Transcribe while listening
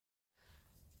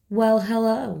Well,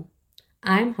 hello.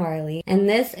 I'm Harley, and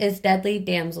this is Deadly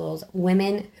Damsels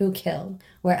Women Who Kill,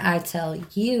 where I tell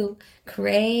you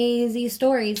crazy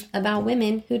stories about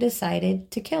women who decided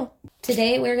to kill.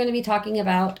 Today, we're going to be talking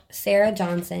about Sarah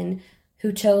Johnson,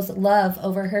 who chose love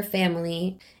over her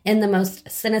family in the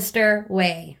most sinister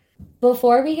way.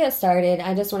 Before we get started,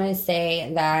 I just want to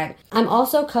say that I'm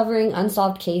also covering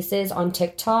unsolved cases on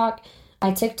TikTok.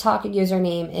 My TikTok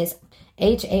username is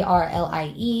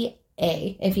HARLIEA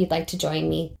if you'd like to join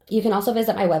me. You can also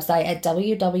visit my website at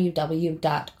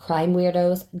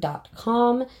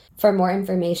www.crimeweirdos.com for more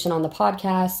information on the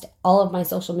podcast, all of my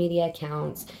social media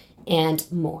accounts,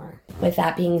 and more. With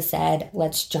that being said,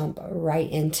 let's jump right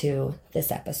into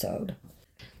this episode.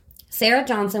 Sarah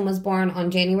Johnson was born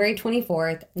on January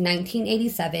 24th,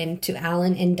 1987 to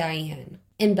Alan and Diane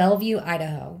in Bellevue,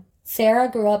 Idaho.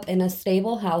 Sarah grew up in a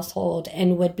stable household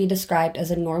and would be described as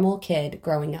a normal kid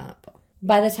growing up.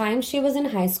 By the time she was in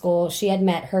high school, she had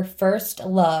met her first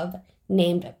love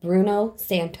named Bruno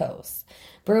Santos.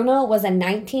 Bruno was a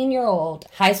 19-year-old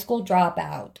high school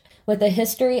dropout with a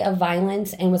history of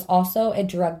violence and was also a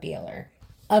drug dealer.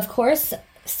 Of course,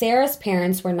 Sarah's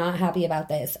parents were not happy about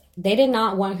this. They did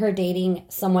not want her dating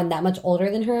someone that much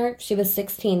older than her. She was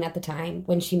 16 at the time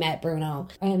when she met Bruno.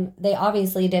 And they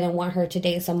obviously didn't want her to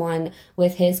date someone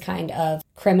with his kind of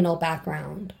criminal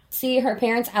background. See, her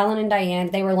parents, Alan and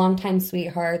Diane, they were longtime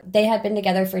sweethearts. They had been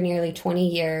together for nearly 20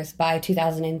 years by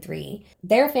 2003.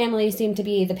 Their family seemed to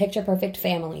be the picture-perfect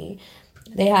family.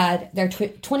 They had their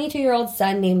 22-year-old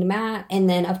son named Matt, and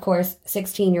then, of course,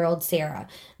 16-year-old Sarah.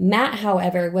 Matt,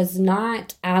 however, was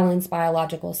not Alan's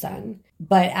biological son,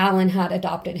 but Alan had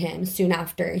adopted him soon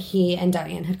after he and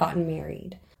Diane had gotten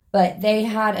married. But they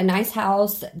had a nice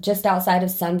house just outside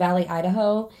of Sun Valley,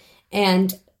 Idaho,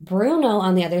 and Bruno,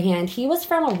 on the other hand, he was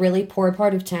from a really poor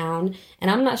part of town, and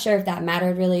I'm not sure if that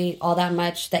mattered really all that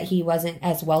much that he wasn't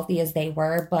as wealthy as they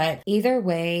were, but either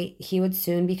way, he would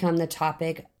soon become the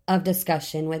topic of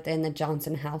discussion within the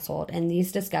Johnson household, and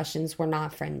these discussions were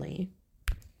not friendly.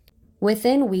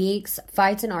 Within weeks,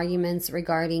 fights and arguments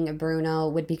regarding Bruno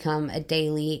would become a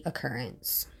daily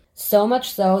occurrence. So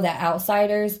much so that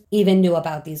outsiders even knew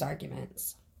about these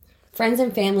arguments. Friends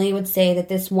and family would say that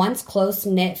this once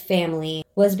close-knit family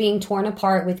was being torn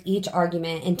apart with each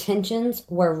argument and tensions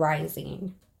were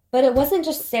rising. But it wasn't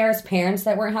just Sarah's parents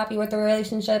that weren't happy with the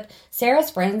relationship. Sarah's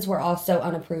friends were also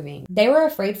unapproving. They were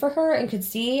afraid for her and could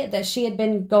see that she had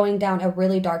been going down a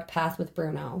really dark path with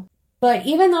Bruno. But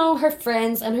even though her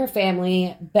friends and her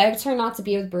family begged her not to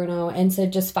be with Bruno and to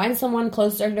just find someone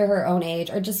closer to her own age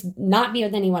or just not be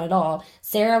with anyone at all,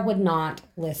 Sarah would not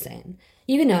listen.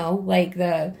 You know, like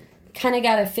the kind of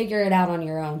got to figure it out on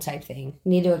your own type thing.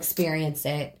 You need to experience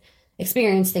it.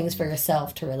 Experience things for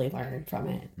yourself to really learn from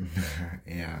it.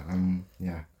 Yeah.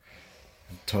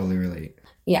 Totally relate.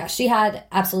 Yeah, she had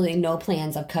absolutely no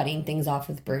plans of cutting things off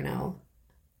with Bruno.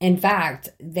 In fact,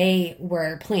 they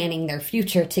were planning their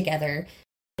future together.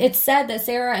 It's said that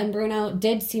Sarah and Bruno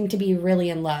did seem to be really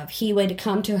in love. He would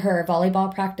come to her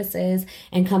volleyball practices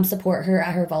and come support her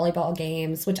at her volleyball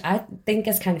games, which I think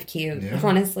is kind of cute,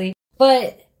 honestly.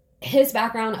 But his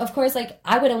background, of course, like,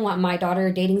 I wouldn't want my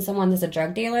daughter dating someone that's a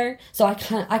drug dealer, so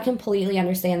I completely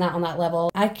understand that on that level.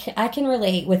 I can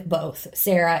relate with both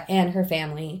Sarah and her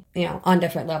family, on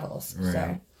different levels.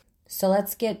 Right. So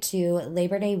let's get to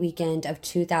Labor Day weekend of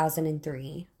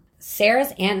 2003.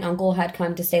 Sarah's aunt and uncle had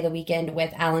come to stay the weekend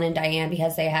with Alan and Diane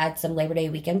because they had some Labor Day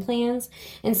weekend plans.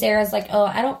 And Sarah's like, oh,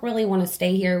 I don't really want to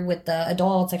stay here with the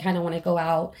adults. I kind of want to go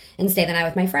out and stay the night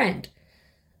with my friend.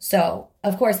 So,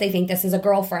 of course, they think this is a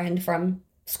girlfriend from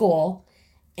school,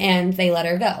 and they let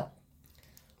her go.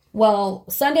 Well,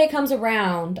 Sunday comes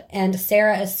around, and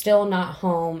Sarah is still not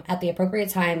home at the appropriate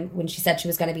time when she said she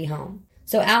was going to be home.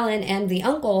 So Alan and the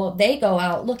uncle, they go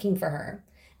out looking for her,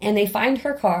 and they find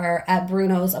her car at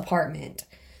Bruno's apartment.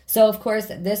 So, of course,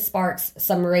 this sparks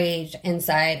some rage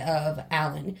inside of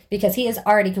Alan, because he is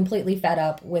already completely fed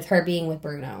up with her being with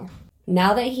Bruno.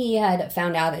 Now that he had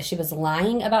found out that she was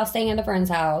lying about staying at a friend's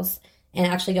house and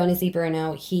actually going to see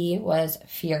Bruno, he was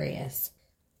furious.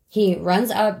 He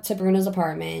runs up to Bruno's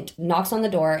apartment, knocks on the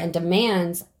door, and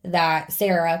demands that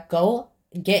Sarah go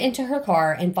get into her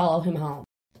car and follow him home.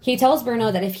 He tells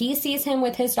Bruno that if he sees him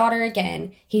with his daughter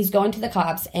again, he's going to the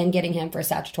cops and getting him for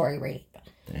statutory rape.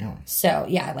 Damn. So,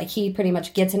 yeah, like, he pretty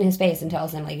much gets in his face and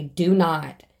tells him, like, do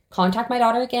not contact my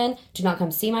daughter again. Do not come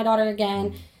see my daughter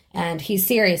again. And he's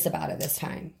serious about it this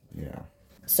time. Yeah.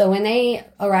 So when they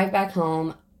arrive back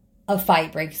home, a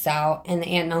fight breaks out, and the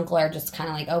aunt and uncle are just kind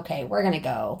of like, okay, we're going to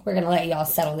go. We're going to let y'all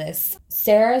settle this.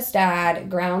 Sarah's dad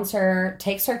grounds her,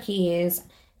 takes her keys,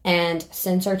 and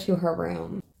sends her to her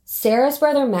room. Sarah's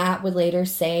brother Matt would later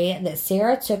say that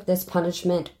Sarah took this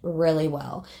punishment really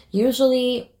well.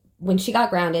 Usually, when she got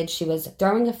grounded, she was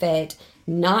throwing a fit,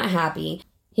 not happy.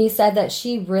 He said that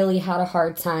she really had a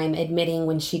hard time admitting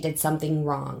when she did something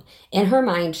wrong. In her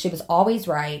mind, she was always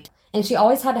right, and she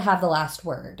always had to have the last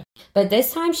word. But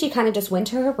this time, she kind of just went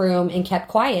to her room and kept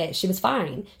quiet. She was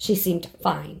fine. She seemed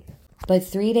fine. But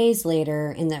 3 days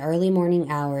later, in the early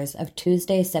morning hours of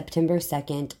Tuesday, September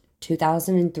 2nd,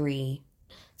 2003,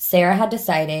 Sarah had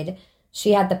decided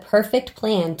she had the perfect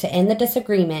plan to end the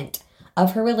disagreement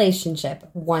of her relationship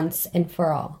once and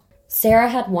for all. Sarah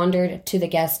had wandered to the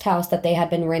guest house that they had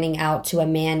been renting out to a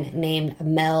man named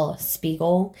Mel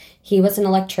Spiegel. He was an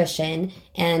electrician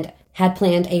and had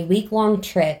planned a week-long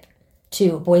trip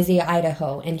to Boise,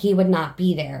 Idaho, and he would not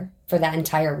be there for that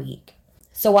entire week.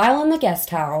 So while in the guest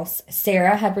house,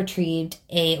 Sarah had retrieved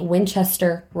a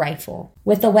Winchester rifle.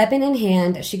 With the weapon in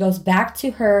hand, she goes back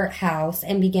to her house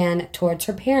and began towards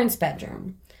her parents'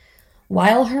 bedroom.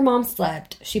 While her mom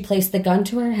slept, she placed the gun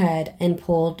to her head and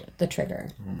pulled the trigger.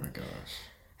 Oh my gosh.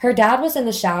 Her dad was in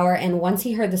the shower, and once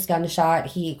he heard this gunshot,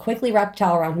 he quickly wrapped a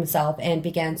towel around himself and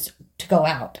began to go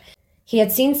out. He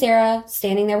had seen Sarah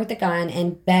standing there with the gun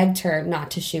and begged her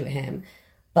not to shoot him.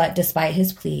 But despite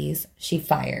his pleas, she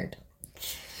fired.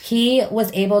 He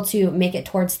was able to make it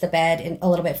towards the bed and a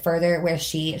little bit further where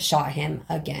she shot him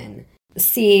again.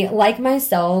 See, like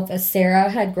myself, Sarah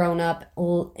had grown up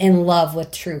in love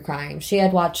with true crime. She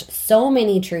had watched so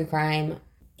many true crime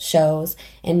shows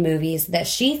and movies that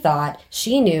she thought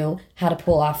she knew how to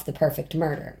pull off the perfect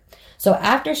murder. So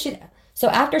after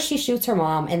she shoots her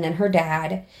mom and then her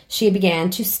dad, she began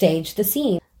to stage the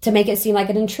scene to make it seem like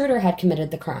an intruder had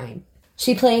committed the crime.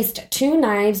 She placed 2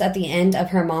 knives at the end of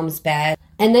her mom's bed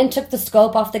and then took the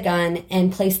scope off the gun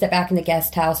and placed it back in the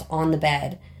guest house on the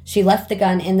bed. She left the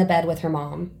gun in the bed with her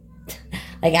mom.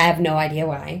 I have no idea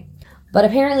why. But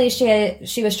apparently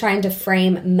she was trying to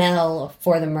frame Mel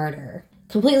for the murder,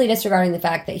 completely disregarding the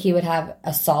fact that he would have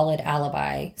a solid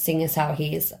alibi, seeing as how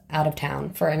he's out of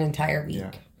town for an entire week.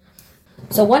 Yeah.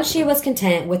 So once she was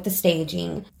content with the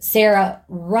staging, Sarah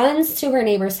runs to her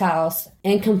neighbor's house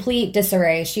in complete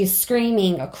disarray. She's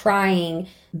screaming, crying,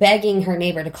 begging her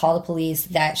neighbor to call the police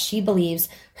that she believes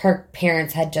her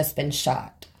parents had just been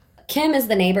shot. Kim is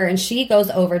the neighbor, and she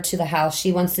goes over to the house.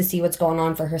 She wants to see what's going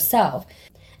on for herself.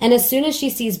 And as soon as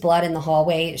she sees blood in the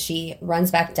hallway, she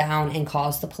runs back down and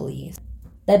calls the police.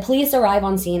 The police arrive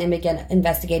on scene and begin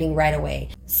investigating right away.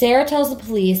 Sarah tells the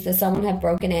police that someone had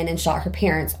broken in and shot her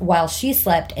parents while she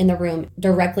slept in the room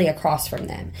directly across from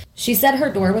them. She said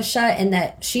her door was shut and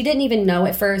that she didn't even know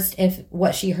at first if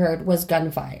what she heard was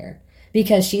gunfire,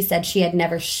 because she said she had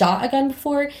never shot a gun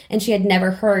before and she had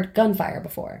never heard gunfire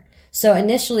before. So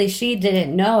initially she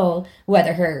didn't know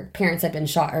whether her parents had been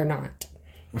shot or not.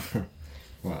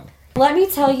 Wow. Let me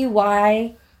tell you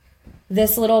why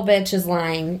this little bitch is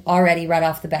lying already right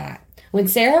off the bat. When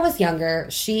Sarah was younger,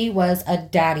 she was a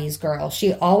daddy's girl.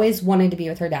 She always wanted to be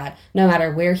with her dad, no matter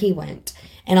where he went.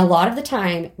 And a lot of the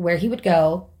time, where he would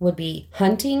go would be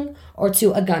hunting or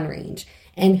to a gun range.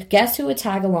 And guess who would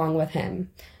tag along with him?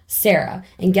 Sarah.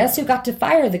 And guess who got to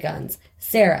fire the guns?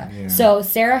 Sarah. Yeah. So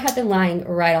Sarah had been lying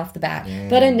right off the bat. Yeah.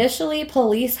 But initially,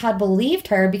 police had believed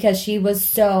her because she was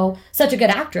such a good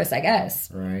actress, I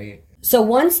guess. Right. So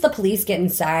once the police get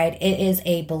inside, it is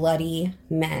a bloody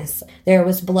mess. There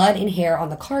was blood and hair on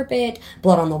the carpet,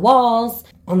 blood on the walls,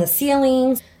 on the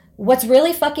ceilings. What's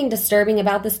really fucking disturbing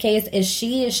about this case is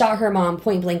she shot her mom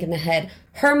point blank in the head.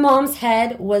 Her mom's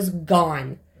head was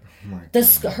gone.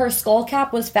 Her skull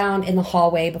cap was found in the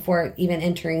hallway before even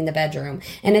entering the bedroom.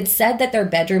 And it said that their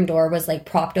bedroom door was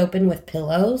propped open with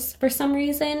pillows for some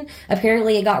reason.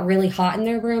 Apparently it got really hot in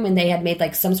their room and they had made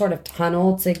some sort of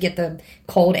tunnel to get the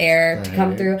cold air to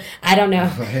come through. I don't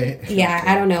know. Yeah,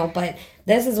 I don't know. But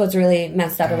this is what's really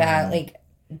messed up about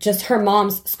just her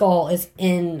mom's skull is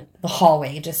in the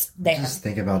hallway, just there. Just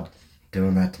think about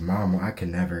doing that to mom. I could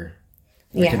never.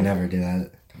 I could never do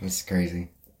that. That's crazy.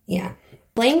 Yeah.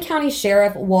 Blaine County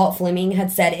Sheriff Walt Fleming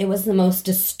had said it was the most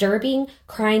disturbing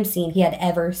crime scene he had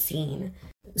ever seen.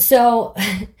 So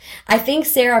I think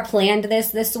Sarah planned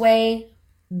this way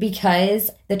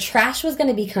because the trash was going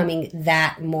to be coming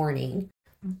that morning.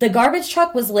 The garbage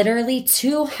truck was literally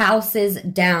 2 houses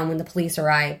down when the police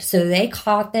arrived, so they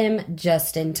caught them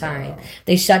just in time. Wow.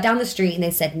 They shut down the street and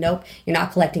they said, nope, you're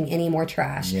not collecting any more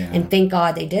trash. Yeah. And thank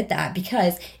God they did that,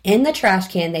 because in the trash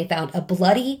can they found a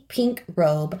bloody pink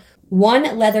robe,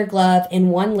 1 leather glove, and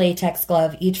 1 latex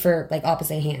glove, each for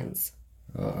opposite hands.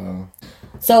 Uh-oh.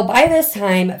 So by this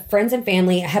time, friends and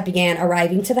family had began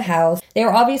arriving to the house. They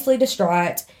were obviously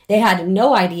distraught. They had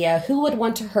no idea who would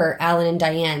want to hurt Alan and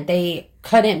Diane. They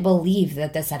couldn't believe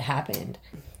that this had happened.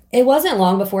 It wasn't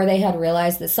long before they had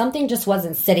realized that something just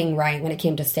wasn't sitting right when it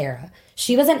came to Sarah.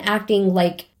 She wasn't acting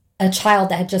like a child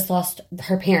that had just lost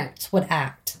her parents would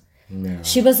act. No.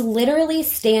 She was literally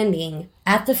standing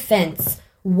at the fence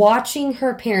watching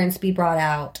her parents be brought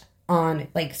out on,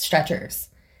 like, stretchers.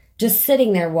 Just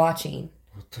sitting there watching.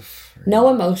 What the frick? No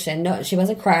emotion. No, she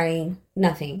wasn't crying.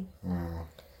 Nothing. Wow.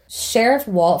 Sheriff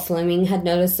Walt Fleming had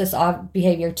noticed this odd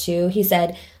behavior too. He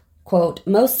said, quote,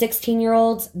 most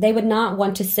 16-year-olds, they would not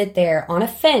want to sit there on a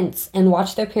fence and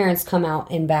watch their parents come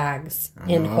out in bags.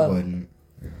 End quote. I wouldn't.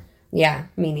 Yeah,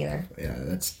 me neither. Yeah,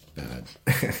 that's bad.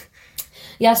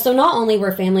 Yeah, so not only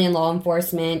were family and law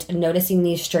enforcement noticing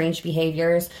these strange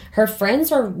behaviors, her friends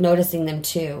were noticing them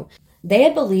too. They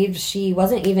had believed she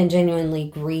wasn't even genuinely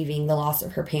grieving the loss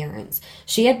of her parents.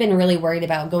 She had been really worried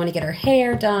about going to get her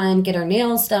hair done, get her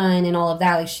nails done, and all of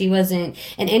that. Like, she wasn't...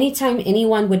 And anytime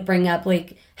anyone would bring up,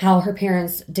 like, how her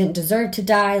parents didn't deserve to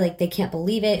die, like, they can't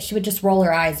believe it, she would just roll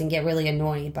her eyes and get really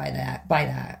annoyed by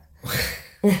that.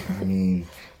 I mean,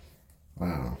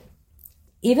 wow.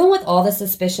 Even with all the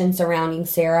suspicion surrounding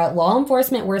Sarah, law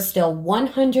enforcement were still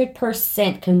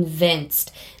 100%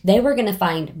 convinced they were going to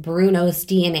find Bruno's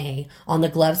DNA on the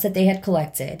gloves that they had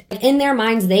collected. In their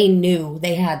minds, they knew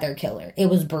they had their killer. It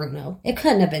was Bruno. It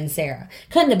couldn't have been Sarah.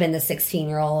 Couldn't have been the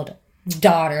 16-year-old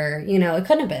daughter. You know, it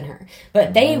couldn't have been her.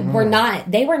 But they were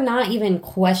not even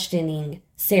questioning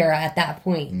Sarah at that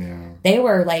point. No. They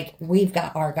were like, we've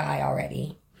got our guy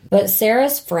already. But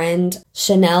Sarah's friend,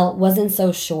 Chanel, wasn't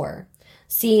so sure.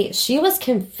 See, she was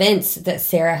convinced that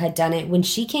Sarah had done it when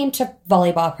she came to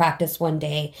volleyball practice one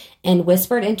day and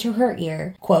whispered into her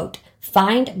ear, quote,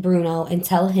 find Bruno and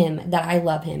tell him that I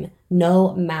love him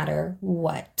no matter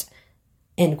what,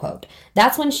 end quote.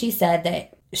 That's when she said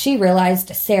that she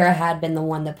realized Sarah had been the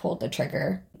one that pulled the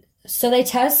trigger. So they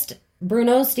test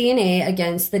Bruno's DNA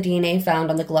against the DNA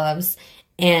found on the gloves,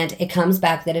 and it comes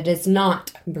back that it is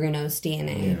not Bruno's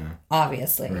DNA,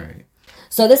 obviously. Right.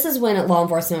 So this is when law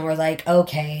enforcement were like,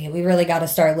 okay, we really got to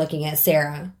start looking at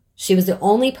Sarah. She was the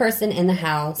only person in the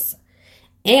house,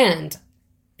 and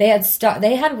they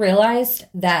had realized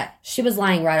that she was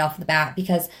lying right off the bat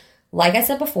because, like I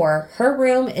said before, her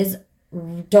room is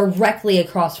directly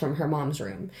across from her mom's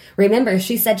room. Remember,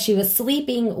 she said she was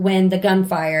sleeping when the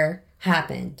gunfire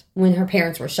happened, when her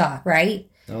parents were shot, right?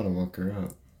 That would have woke her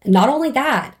up. Not only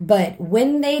that, but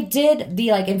when they did the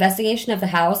investigation of the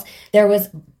house, there was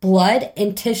blood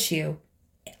and tissue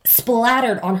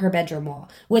splattered on her bedroom wall,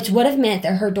 which would have meant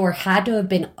that her door had to have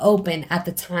been open at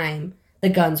the time the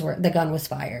gun was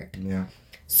fired. Yeah.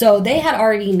 So they had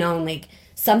already known, like,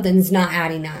 something's not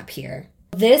adding up here.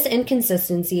 This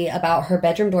inconsistency about her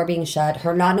bedroom door being shut,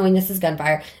 her not knowing this is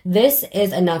gunfire, this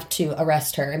is enough to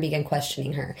arrest her and begin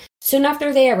questioning her. Soon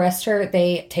after they arrest her,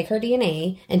 they take her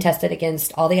DNA and test it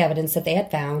against all the evidence that they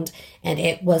had found, and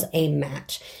it was a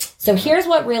match. So here's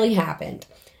what really happened.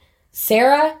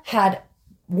 Sarah had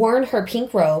worn her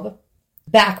pink robe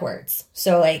backwards.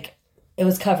 So, like, it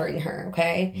was covering her,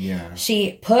 okay? Yeah.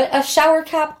 She put a shower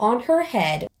cap on her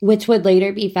head, which would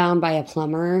later be found by a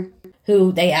plumber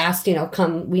who they asked,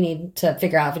 come, we need to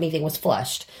figure out if anything was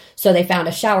flushed. So they found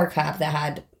a shower cap that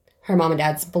had her mom and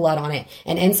dad's blood on it.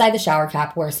 And inside the shower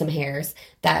cap were some hairs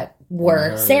that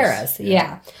were Sarah's.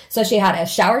 Yeah. So she had a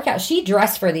shower cap. She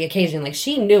dressed for the occasion. Like,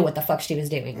 she knew what the fuck she was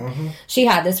doing. Mm-hmm. She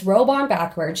had this robe on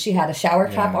backwards. She had a shower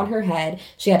cap on her head.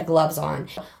 She had gloves on.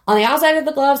 On the outside of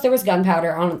the gloves, there was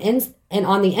gunpowder. And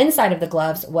on the inside of the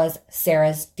gloves was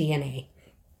Sarah's DNA.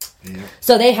 Yeah.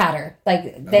 So they had her.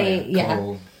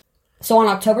 Cool. So on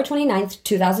October 29th,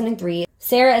 2003,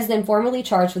 Sarah is then formally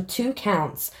charged with 2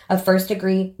 counts of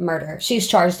first-degree murder. She's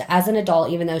charged as an adult,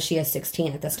 even though she is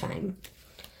 16 at this time.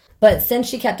 But since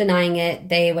she kept denying it,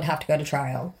 they would have to go to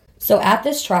trial. So at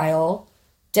this trial,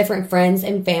 different friends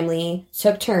and family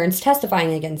took turns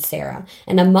testifying against Sarah.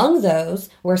 And among those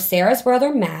were Sarah's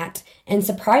brother, Matt, and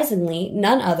surprisingly,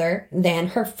 none other than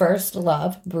her first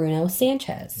love, Bruno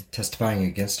Sanchez. Testifying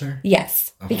against her?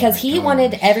 Yes, because he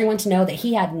wanted everyone to know that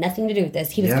he had nothing to do with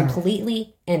this. He was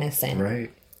completely innocent.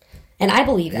 Right. And I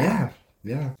believe that.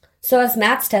 Yeah. So as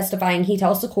Matt's testifying, he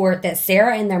tells the court that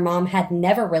Sarah and their mom had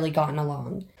never really gotten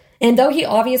along. And though he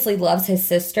obviously loves his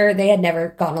sister, they had never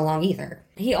gotten along either.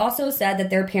 He also said that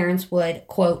their parents would,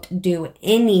 quote, do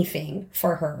anything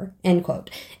for her, end quote,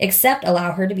 except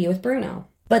allow her to be with Bruno.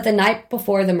 But the night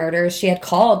before the murders, she had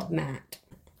called Matt.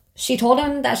 She told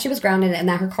him that she was grounded and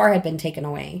that her car had been taken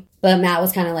away. But Matt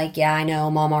was kind of like, yeah, I know,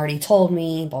 Mom already told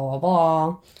me, blah, blah,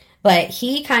 blah. But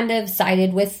he kind of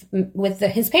sided with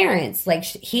his parents. Like,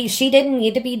 she didn't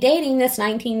need to be dating this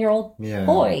 19-year-old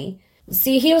boy.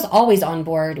 See, he was always on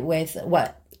board with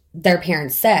what their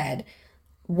parents said.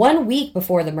 1 week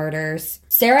before the murders,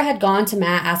 Sarah had gone to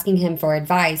Matt asking him for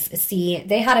advice. See,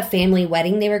 they had a family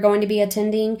wedding they were going to be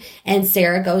attending, and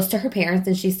Sarah goes to her parents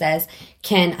and she says,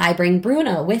 can I bring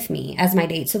Bruno with me as my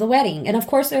date to the wedding? And of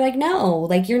course they're like, no,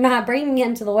 like, you're not bringing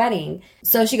him to the wedding.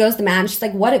 So she goes to Matt and she's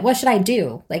like, what should I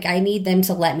do? Like, I need them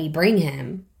to let me bring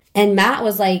him. And Matt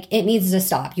was like, it needs to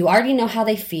stop. You already know how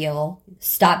they feel.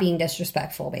 Stop being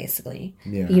disrespectful, basically.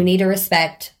 Yeah. You need to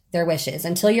respect their wishes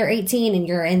until you're 18 and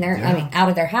you're in their, out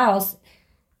of their house.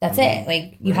 That's it.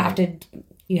 Like, you have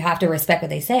to respect what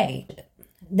they say.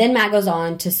 Then Matt goes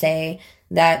on to say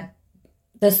that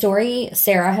the story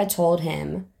Sarah had told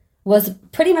him was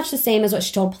pretty much the same as what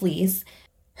she told police.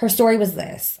 Her story was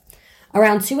this.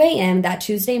 Around 2 a.m. that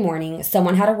Tuesday morning,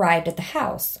 someone had arrived at the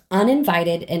house,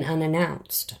 uninvited and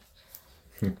unannounced.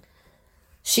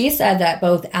 She said that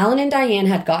both Alan and Diane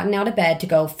had gotten out of bed to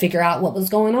go figure out what was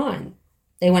going on.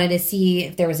 They wanted to see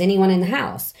if there was anyone in the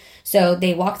house. So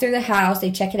they walk through the house,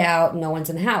 they check it out, no one's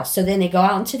in the house. So then they go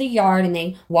out into the yard and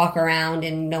they walk around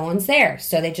and no one's there.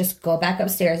 So they just go back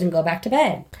upstairs and go back to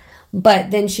bed.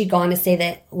 But then she'd go on to say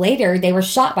that later they were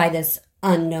shot by this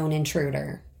unknown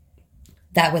intruder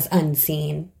that was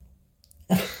unseen.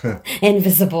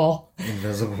 Invisible.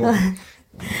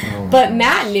 But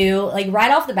Matt knew, like,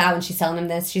 right off the bat when she's telling him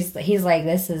this, he's like,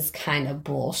 this is kind of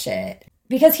bullshit.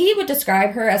 Because he would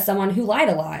describe her as someone who lied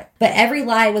a lot. But every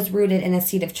lie was rooted in a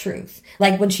seed of truth.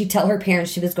 Like when she'd tell her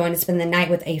parents she was going to spend the night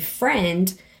with a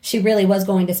friend, she really was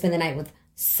going to spend the night with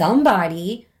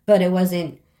somebody, but it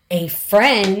wasn't a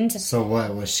friend. So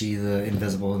what? Was she the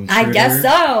invisible intruder? I guess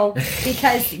so.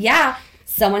 Because,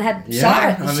 someone had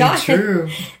shot true.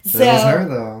 So, that was her,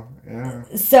 though. Yeah.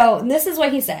 So this is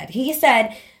what he said. He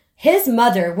said his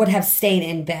mother would have stayed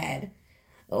in bed.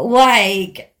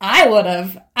 Like, I would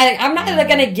have. I'm not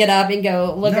going to get up and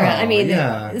go look around. I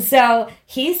mean, so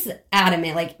he's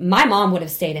adamant. Like, my mom would have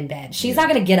stayed in bed. She's not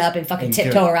going to get up and fucking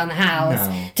tiptoe around the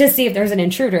house to see if there's an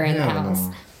intruder in the house.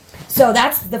 No. So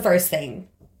that's the first thing.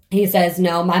 He says,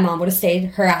 no, my mom would have stayed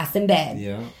her ass in bed.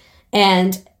 Yeah.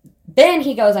 And then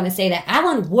he goes on to say that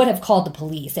Alan would have called the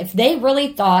police. If they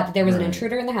really thought there was an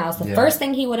intruder in the house, the first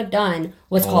thing he would have done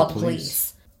was call the police.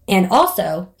 And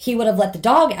also, he would have let the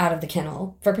dog out of the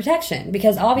kennel for protection.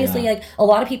 Because obviously, like, a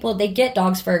lot of people, they get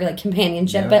dogs for, like,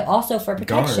 companionship, but also for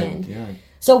protection.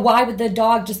 So why would the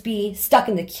dog just be stuck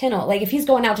in the kennel? Like, if he's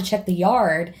going out to check the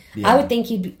yard, I would think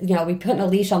he'd, be putting a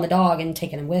leash on the dog and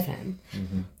taking him with him.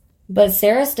 Mm-hmm. But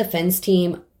Sarah's defense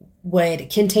team would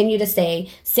continue to say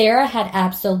Sarah had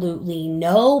absolutely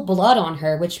no blood on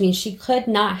her, which means she could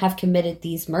not have committed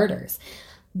these murders.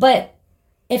 But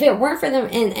if it weren't for them,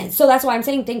 and so that's why I'm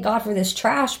saying thank God for this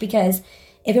trash, because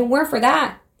if it weren't for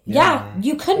that,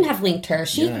 you couldn't have linked her.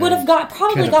 She would have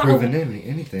probably gotten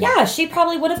anything. Yeah, she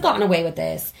probably would have gotten away with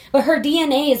this. But her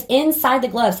DNA is inside the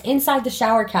gloves, inside the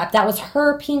shower cap. That was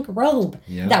her pink robe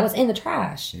that was in the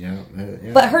trash.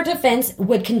 But her defense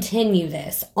would continue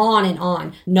this on and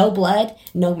on. No blood,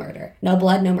 no murder. No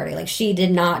blood, no murder. Like, she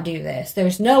did not do this.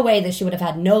 There's no way that she would have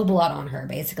had no blood on her,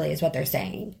 basically, is what they're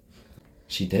saying.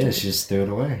 She did. She just threw it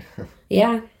away.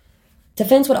 Yeah.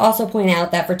 Defense would also point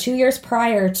out that for 2 years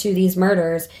prior to these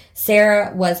murders,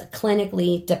 Sarah was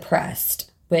clinically depressed,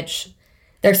 which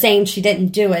they're saying she didn't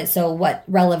do it, so what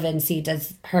relevancy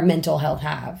does her mental health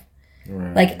have?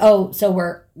 Right. Like, so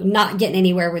we're not getting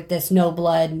anywhere with this no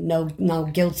blood, no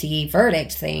guilty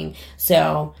verdict thing.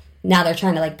 So now they're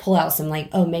trying to, like, pull out some,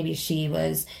 like, maybe she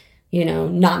was,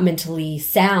 not mentally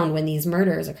sound when these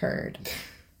murders occurred.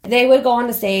 They would go on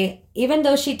to say, even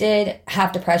though she did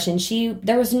have depression,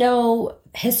 there was no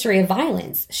history of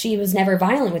violence. She was never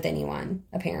violent with anyone,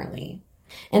 apparently.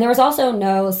 And there was also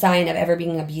no sign of ever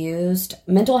being abused.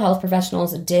 Mental health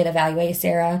professionals did evaluate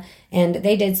Sarah, and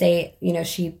they did say,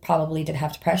 she probably did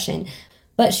have depression.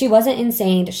 But she wasn't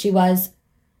insane. She was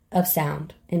of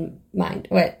sound in mind.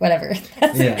 Whatever.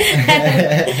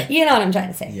 You know what I'm trying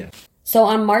to say. Yeah. So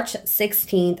on March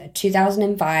 16th,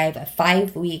 2005,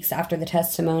 5 weeks after the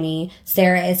testimony,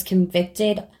 Sarah is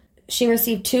convicted. She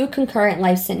received 2 concurrent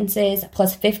life sentences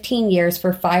plus 15 years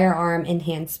for firearm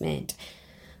enhancement,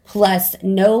 plus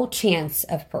no chance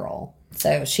of parole.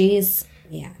 So she's,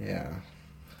 Yeah.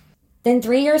 Then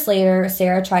 3 years later,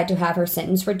 Sarah tried to have her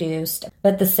sentence reduced,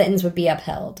 but the sentence would be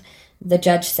upheld. The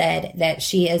judge said that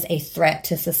she is a threat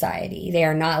to society. They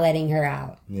are not letting her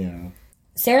out. Yeah.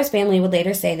 Sarah's family would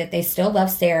later say that they still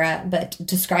love Sarah, but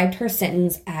described her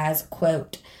sentence as,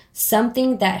 quote,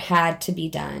 something that had to be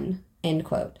done, end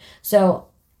quote. So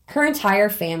her entire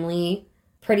family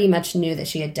pretty much knew that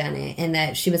she had done it and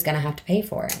that she was going to have to pay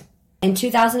for it. In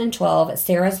 2012,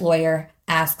 Sarah's lawyer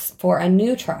asks for a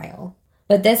new trial,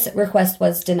 But this request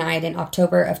was denied in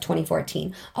October of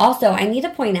 2014. Also, I need to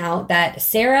point out that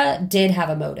Sarah did have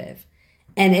a motive.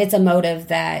 And it's a motive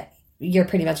that you're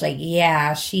pretty much like,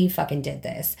 yeah, she fucking did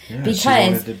this. Yeah, because she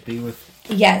wanted to be with...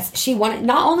 Yes, she wanted...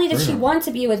 Not only did she want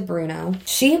to be with Bruno,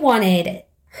 she wanted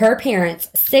her parents'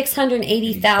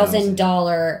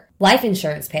 $680,000 life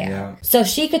insurance payout. Yeah. So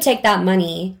she could take that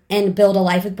money and build a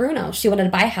life with Bruno. She wanted to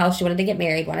buy a house. She wanted to get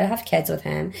married. Wanted to have kids with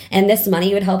him. And this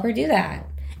money would help her do that.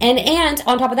 And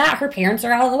on top of that, her parents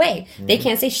are out of the way. Mm-hmm. They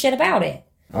can't say shit about it.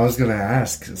 I was going to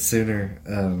ask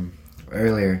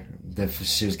earlier if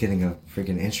she was getting a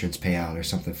freaking insurance payout or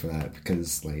something for that,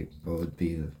 because like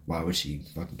why would she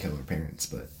fucking kill her parents?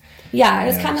 But yeah, it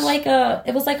was kind of like a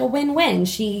win-win.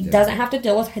 She doesn't have to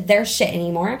deal with their shit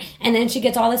anymore, and then she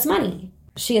gets all this money.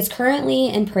 She is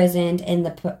currently imprisoned in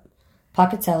the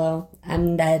Pocatello. I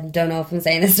don't know if I'm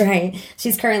saying this right.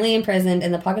 She's currently imprisoned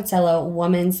in the Pocatello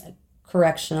Women's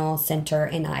Correctional Center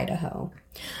in Idaho.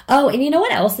 Oh, and you know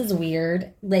what else is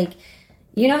weird? Like,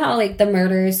 you know how, like, the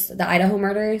Idaho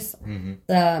murders, mm-hmm.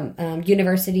 the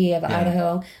University of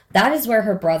Idaho, that is where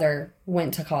her brother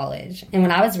went to college. And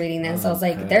when I was reading this, I was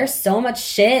like, there's so much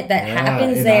shit that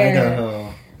happens there.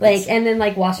 Idaho. Like, and then,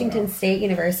 like, Washington State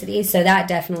University. So that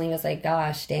definitely was like,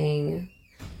 gosh, dang.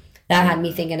 That had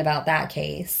me thinking about that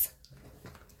case.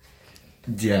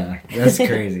 Yeah, that's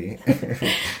crazy. But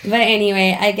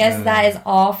anyway, I guess that is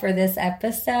all for this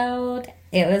episode.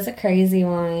 It was a crazy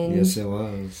one. Yes, it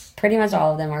was. Pretty much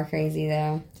all of them are crazy,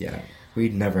 though. Yeah,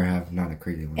 we'd never have not a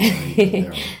crazy one.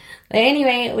 But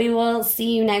anyway, we will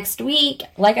see you next week.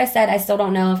 Like I said, I still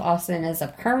don't know if Austin is a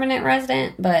permanent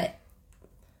resident, but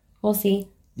we'll see.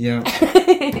 Yeah.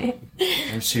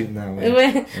 I'm shooting that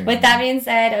way. With that being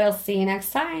said, we'll see you next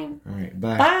time. All right,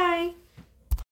 bye. Bye.